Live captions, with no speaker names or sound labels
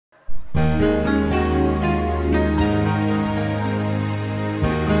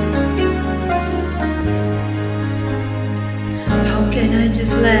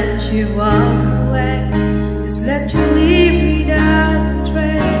just let you walk away, just let you leave without a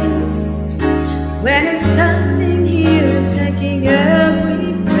trace. When I'm standing here taking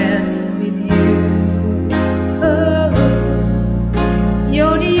every breath with you, oh,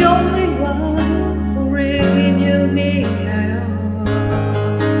 you're the only one who really knew me at all.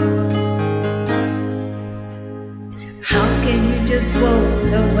 How can you just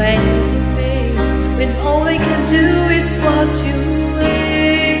walk away from me when all I can do is watch you leave?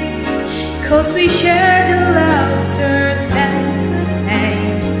 'Cause we share the laughters and the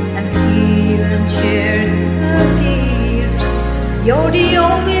pain, and even shared the tears. You're the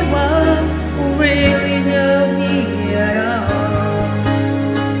only one who really knew me at all.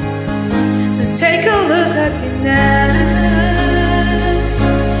 So take a look at me now.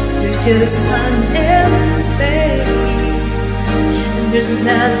 There's just an empty space, and there's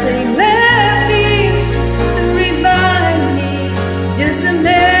nothing left here to remind me, just a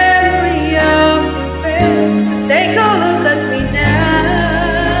memory of your face. So take a look at me now.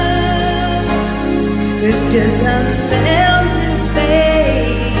 There's just an empty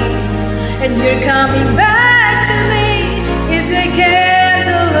space, and you're coming back to me. Is a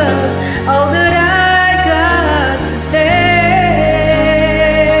candle all that I got to take.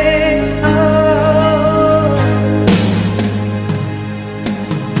 Oh,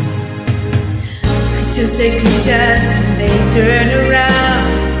 I just say you just may turn around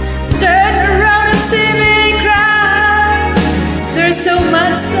and see me cry. There's so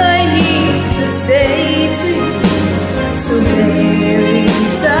much I need to say to you, so many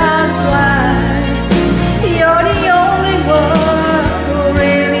reasons why you're the only one who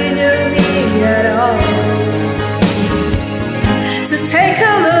really knew me at all. So take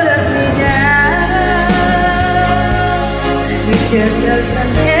a look at me now. You're just an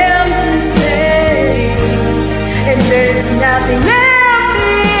empty space, and there's nothing left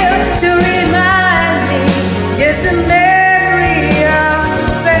here to remind me, just a memory of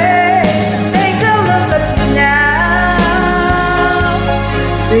your face. So take a look at me now.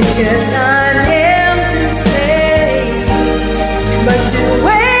 You're just an empty space, but to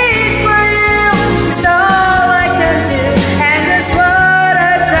wait for you is all I can do, and that's what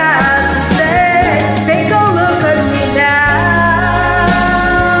I've got to say. Take a look at me now,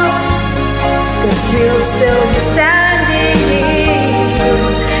 'cause we'll still be standing here,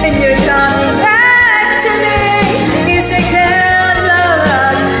 and you're coming back to me. It's a candle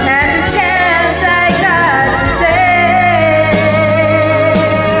and the chance I got to take.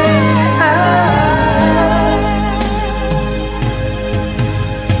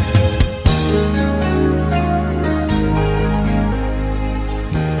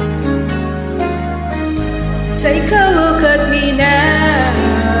 Take a look at me now.